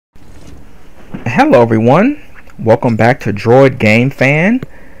Hello everyone, welcome back to Droid Game Fan.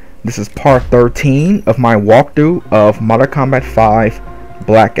 This is part 13 of my walkthrough of Mortal Kombat 5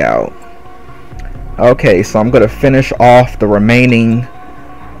 Blackout. Okay, so I'm going to finish off the remaining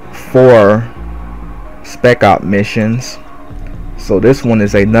 4 spec op missions. So this one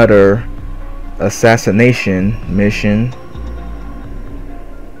is another assassination mission.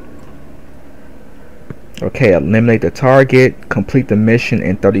 Okay, eliminate the target, complete the mission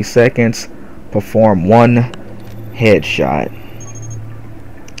in 30 seconds, perform 1 headshot.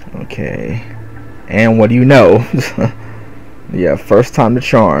 Okay, and what do you know? Yeah, first time the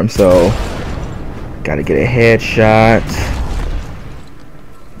charm, so gotta get a headshot.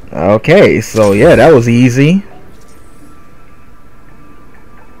 Okay, so yeah, that was easy.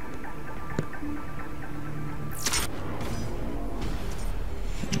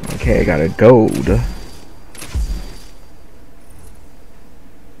 Okay, I got a gold.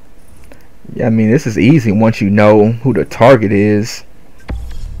 Yeah, I mean, this is easy once you know who the target is.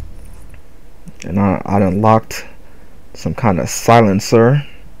 And I unlocked some kind of silencer.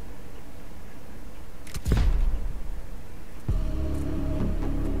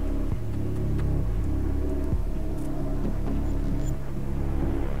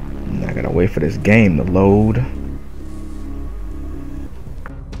 And I gotta wait for this game to load.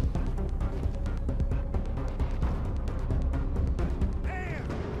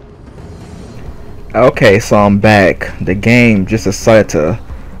 Okay, so I'm back. The game just decided to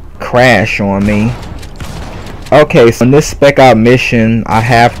crash on me. Okay, so in this spec out mission, I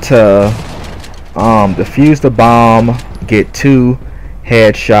have to defuse the bomb, get 2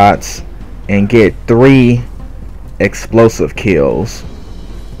 headshots, and get 3 explosive kills.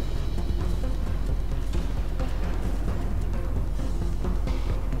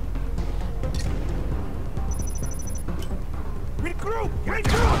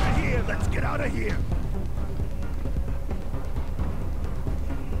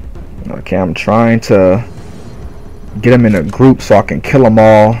 Okay, I'm trying to get them in a group so I can kill them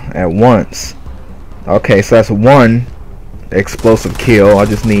all at once. Okay, so that's 1 explosive kill. I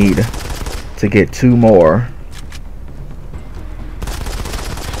just need to get 2 more.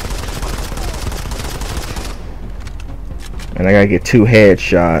 And I gotta get 2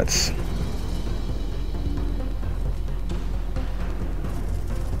 headshots.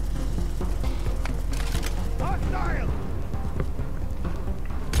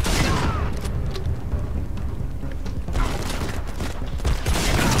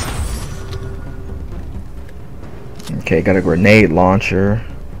 Okay, got a grenade launcher.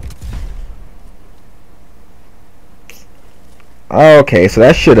 Okay, so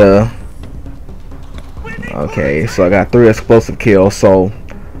that shoulda. Okay, so I got 3 explosive kills. So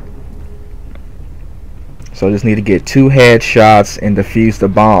I just need to get 2 headshots and defuse the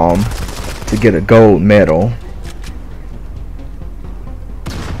bomb to get a gold medal.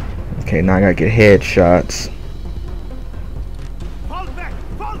 Okay, now I gotta get headshots.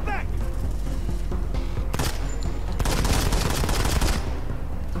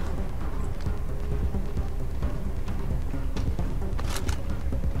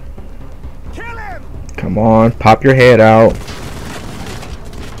 Come on, pop your head out.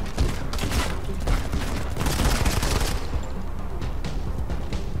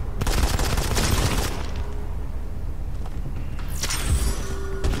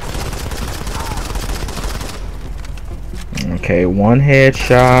 Okay, 1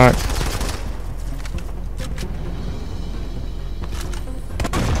 headshot.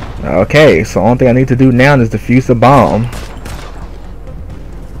 Okay, so the only thing I need to do now is defuse the bomb.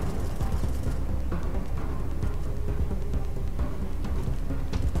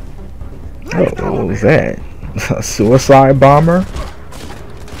 Oh, what was that? A suicide bomber?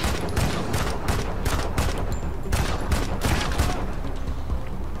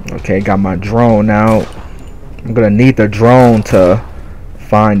 Okay, got my drone out. I'm gonna need the drone to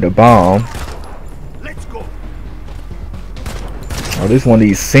find the bomb. Let's go. Oh, this is one of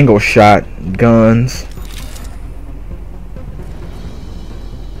these single shot guns.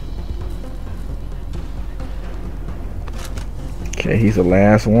 Okay, he's the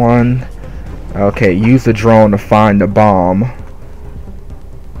last one. Okay, use the drone to find the bomb.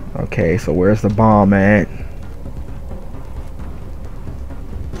 Okay, so where's the bomb at?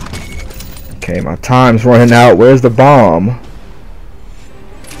 Okay, my time's running out. Where's the bomb?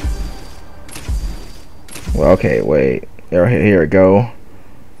 Well, okay, wait. Here we go.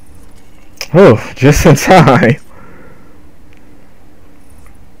 Oh, just in time.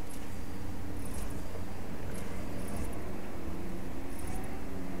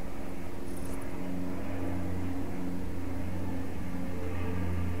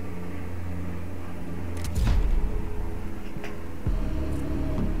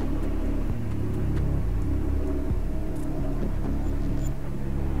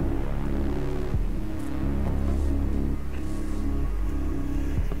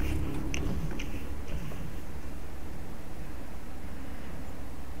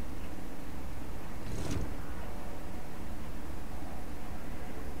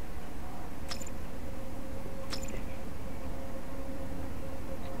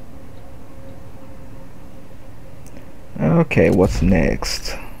 Okay, what's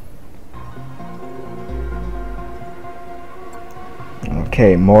next?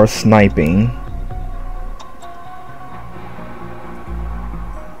 Okay, more sniping.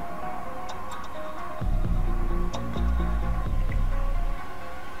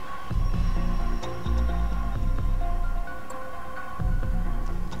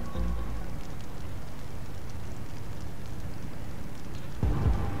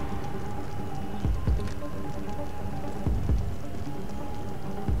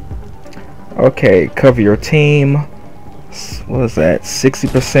 Okay, cover your team. What is that?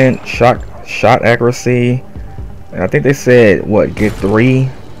 60% shot accuracy. And I think they said what? Get 3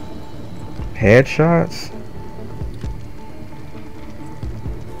 headshots.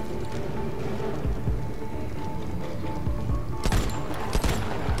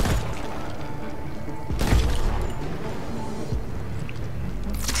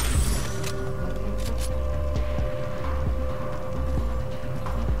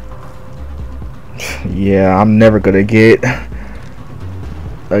 Yeah, I'm never gonna get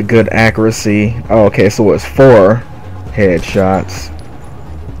a good accuracy. Oh, okay, so it's 4 headshots.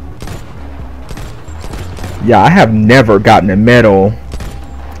 Yeah, I have never gotten a medal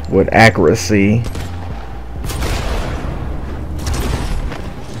with accuracy.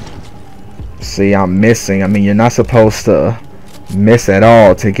 See, I'm missing. I mean, you're not supposed to miss at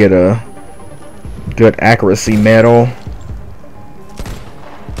all to get a good accuracy medal.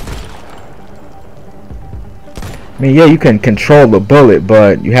 I mean, yeah, you can control the bullet,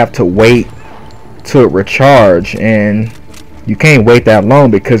 but you have to wait till it recharge, and you can't wait that long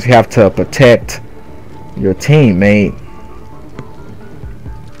because you have to protect your teammate.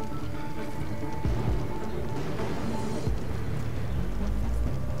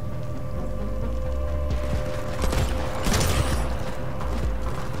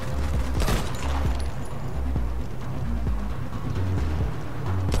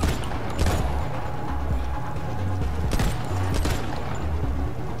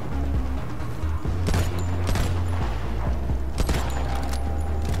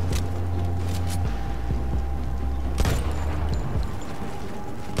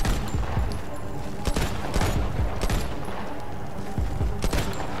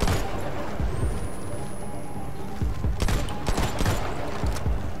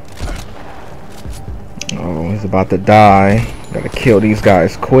 Oh, he's about to die. Gotta kill these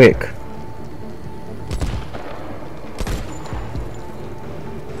guys quick.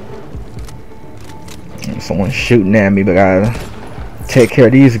 Someone's shooting at me, but I gotta take care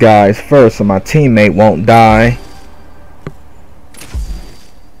of these guys first so my teammate won't die.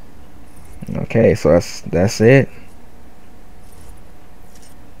 Okay, so that's it.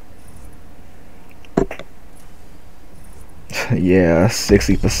 Yeah,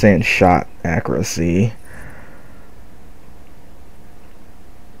 60% shot accuracy.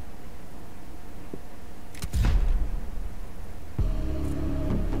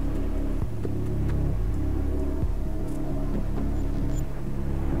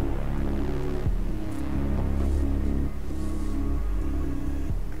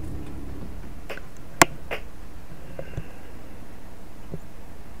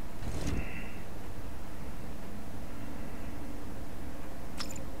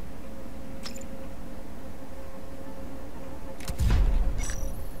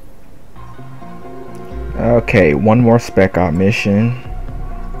 Okay, one more spec out mission.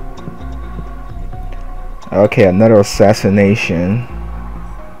 Okay, another assassination.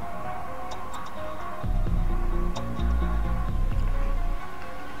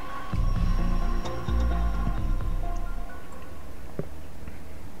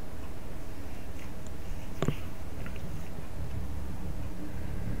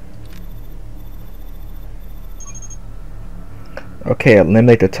 Okay,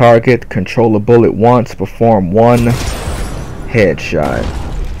 eliminate the target, control the bullet once, perform 1 headshot.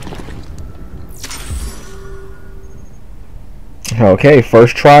 Okay,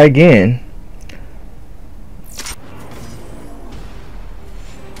 first try again.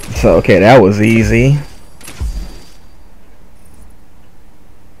 So, okay, that was easy.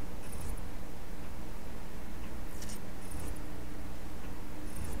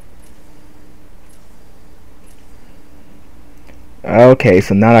 Okay,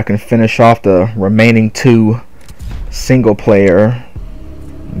 so now I can finish off the remaining 2 single player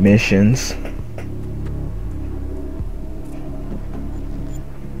missions.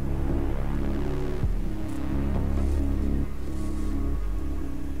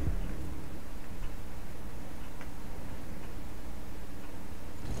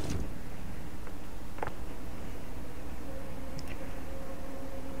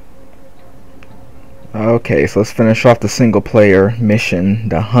 Okay, so let's finish off the single player mission,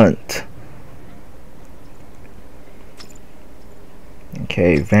 the hunt.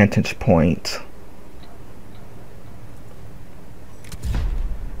 Okay, vantage point.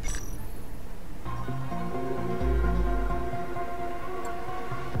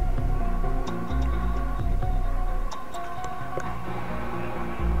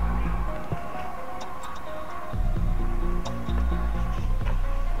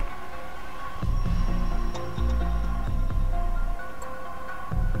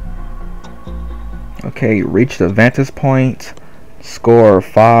 Okay, reach the vantage point, score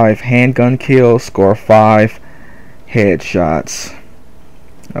 5 handgun kills, score 5 headshots.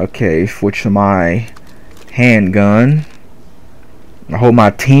 Okay, switch to my handgun. I hope my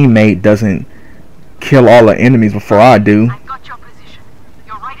teammate doesn't kill all the enemies before I do. I've got your position.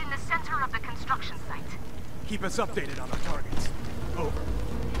 You're right in the center of the construction site. Keep us updated on our targets. Over.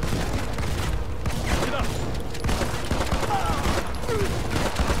 Get up.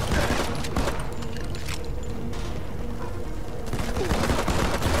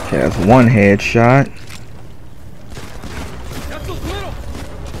 Okay, that's one headshot.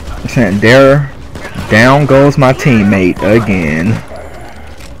 And there, down goes my teammate again.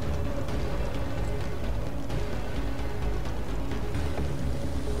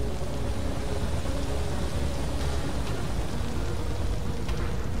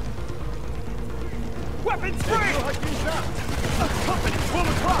 Weapons free! Company, 12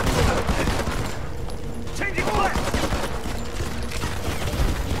 o'clock! Changing flags!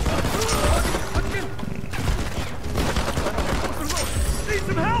 Need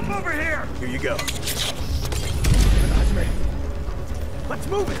some help over here! Here you go. Let's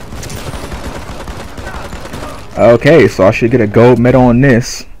move it! Okay, so I should get a gold medal on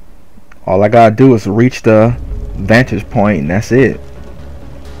this. All I gotta do is reach the vantage point and that's it.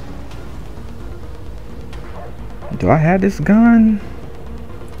 Do I have this gun?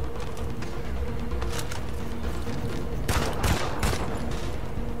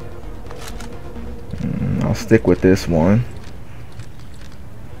 I'll stick with this one.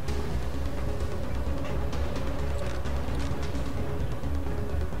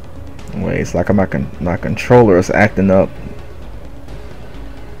 Wait, it's like my controller is acting up.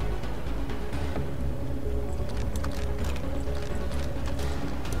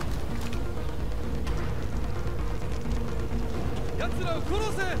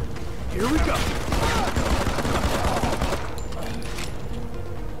 Here we go.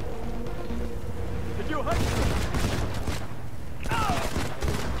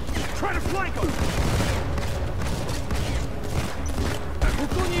 Try to flank him.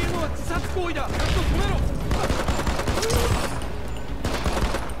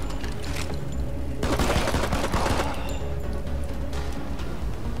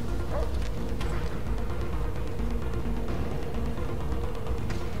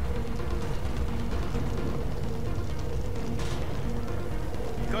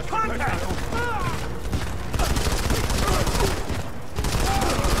 Contact!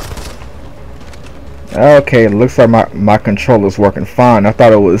 Okay, it looks like my controller's working fine. I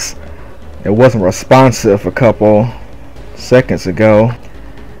thought it wasn't responsive a couple seconds ago.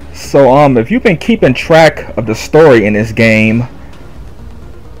 So if you've been keeping track of the story in this game,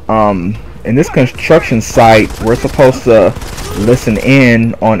 in this construction site we're supposed to listen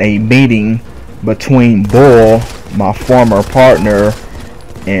in on a meeting between Bull, my former partner,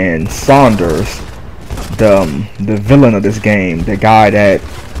 and Saunders, the villain of this game, the guy that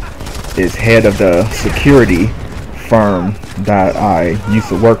is head of the security firm that I used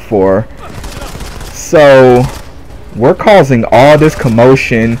to work for. So we're causing all this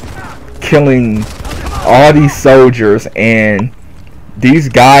commotion, killing all these soldiers, and these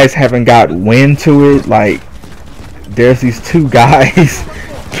guys haven't got wind to it. Like, there's these two guys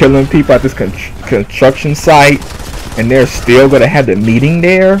killing people at this construction site, and they're still gonna have the meeting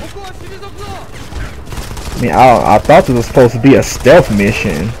there. I mean, I thought this was supposed to be a stealth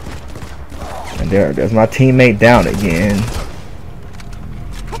mission. And there's my teammate down again.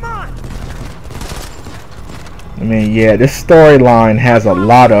 Come on. I mean, yeah, this storyline has a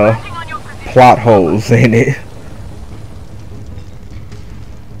lot of plot holes in it.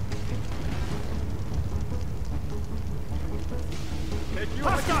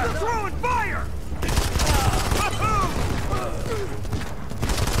 Hostile throwing fire.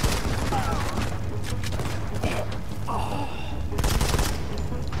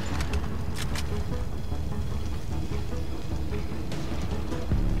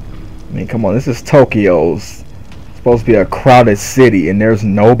 I mean, come on, this is Tokyo. It's supposed to be a crowded city, and there's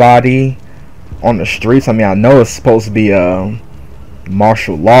nobody on the streets. I mean, I know it's supposed to be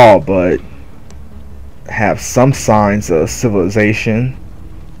martial law, but have some signs of civilization.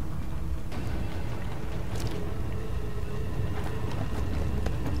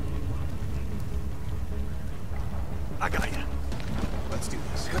 I got you. Let's do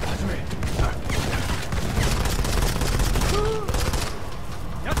this. That's a little.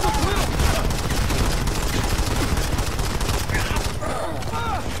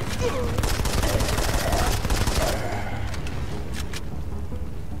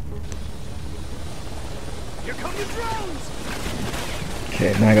 Here come the drones.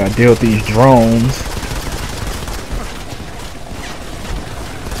 Okay, now I gotta deal with these drones.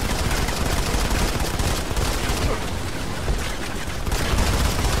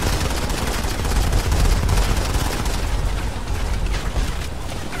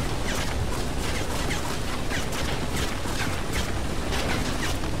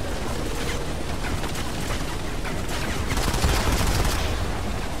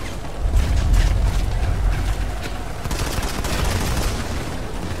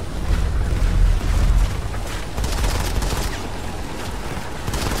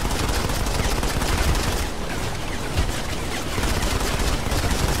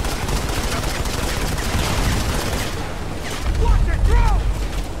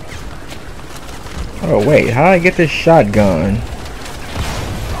 Oh wait, how did I get this shotgun?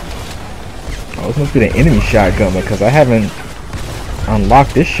 Oh, this must be the enemy shotgun because I haven't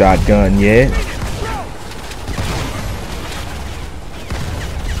unlocked this shotgun yet.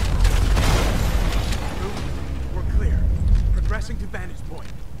 We're clear. Progressing to vantage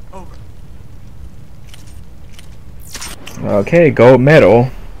point. Over. Okay, gold medal.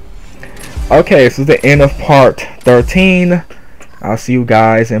 Okay, so this is the end of part 13. I'll see you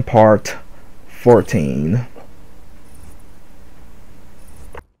guys in part 14.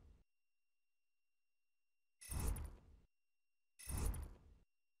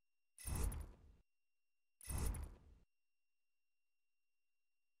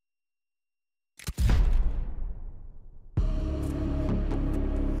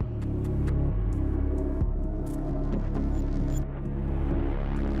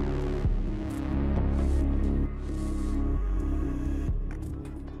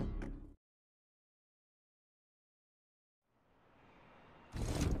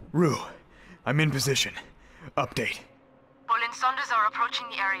 Rue, I'm in position. Update. Bull and Saunders are approaching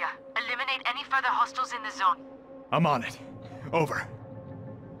the area. Eliminate any further hostiles in the zone. I'm on it. Over.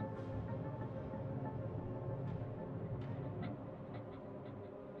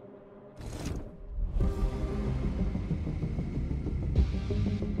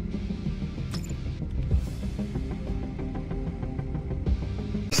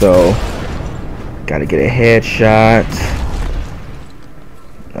 So, gotta get a headshot.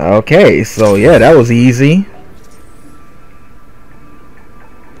 Okay, so yeah, that was easy.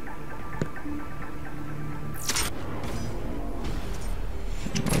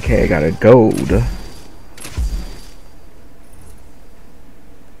 Okay, I got a gold.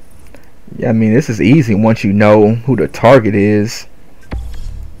 Yeah, I mean, this is easy once you know who the target is.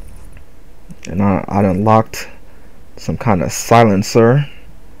 And I unlocked some kind of silencer.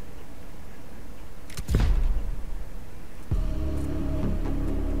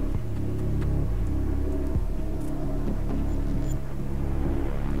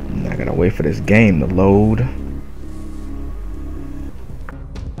 I gotta wait for this game to load.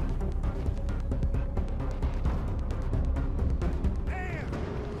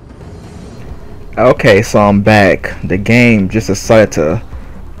 Okay, so I'm back. The game just decided to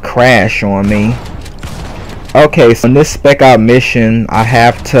crash on me. Okay, so in this spec out mission, I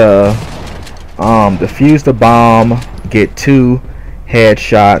have to defuse the bomb, get 2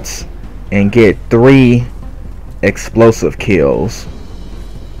 headshots, and get 3 explosive kills.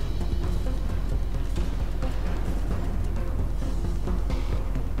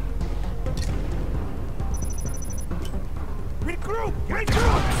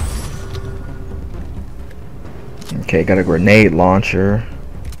 Okay, got a grenade launcher.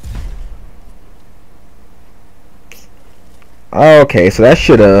 Okay, so that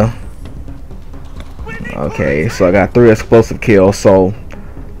shoulda. Okay, so I got 3 explosive kills. So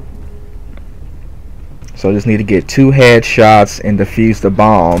I just need to get 2 headshots and defuse the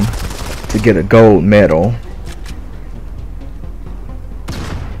bomb to get a gold medal.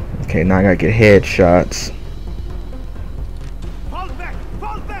 Okay, now I gotta get headshots. Fall back!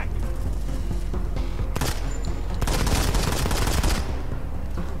 Fall back!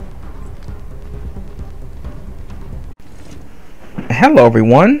 Hello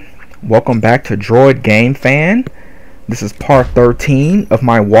everyone, welcome back to Droid Game Fan. This is part 13 of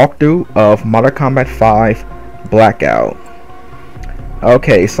my walkthrough of Mortal Kombat 5 Blackout.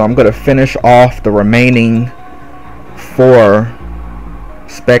 Okay, so I'm gonna finish off the remaining 4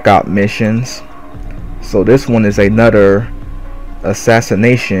 spec op missions. So this one is another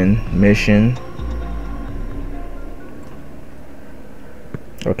assassination mission.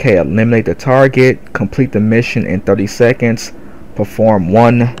 Okay, eliminate the target, complete the mission in 30 seconds, perform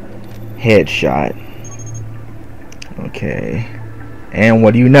 1 headshot. Okay, and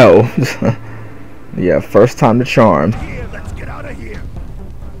what do you know? Yeah, first time the charm. Here, let's get out of here.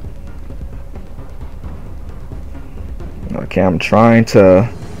 Okay, I'm trying to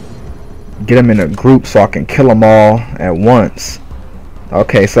get them in a group so I can kill them all at once.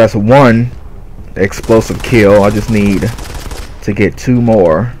 Okay, so that's 1 explosive kill. I just need to get 2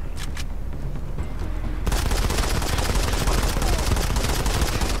 more.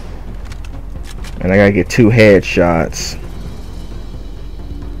 And I gotta get 2 headshots.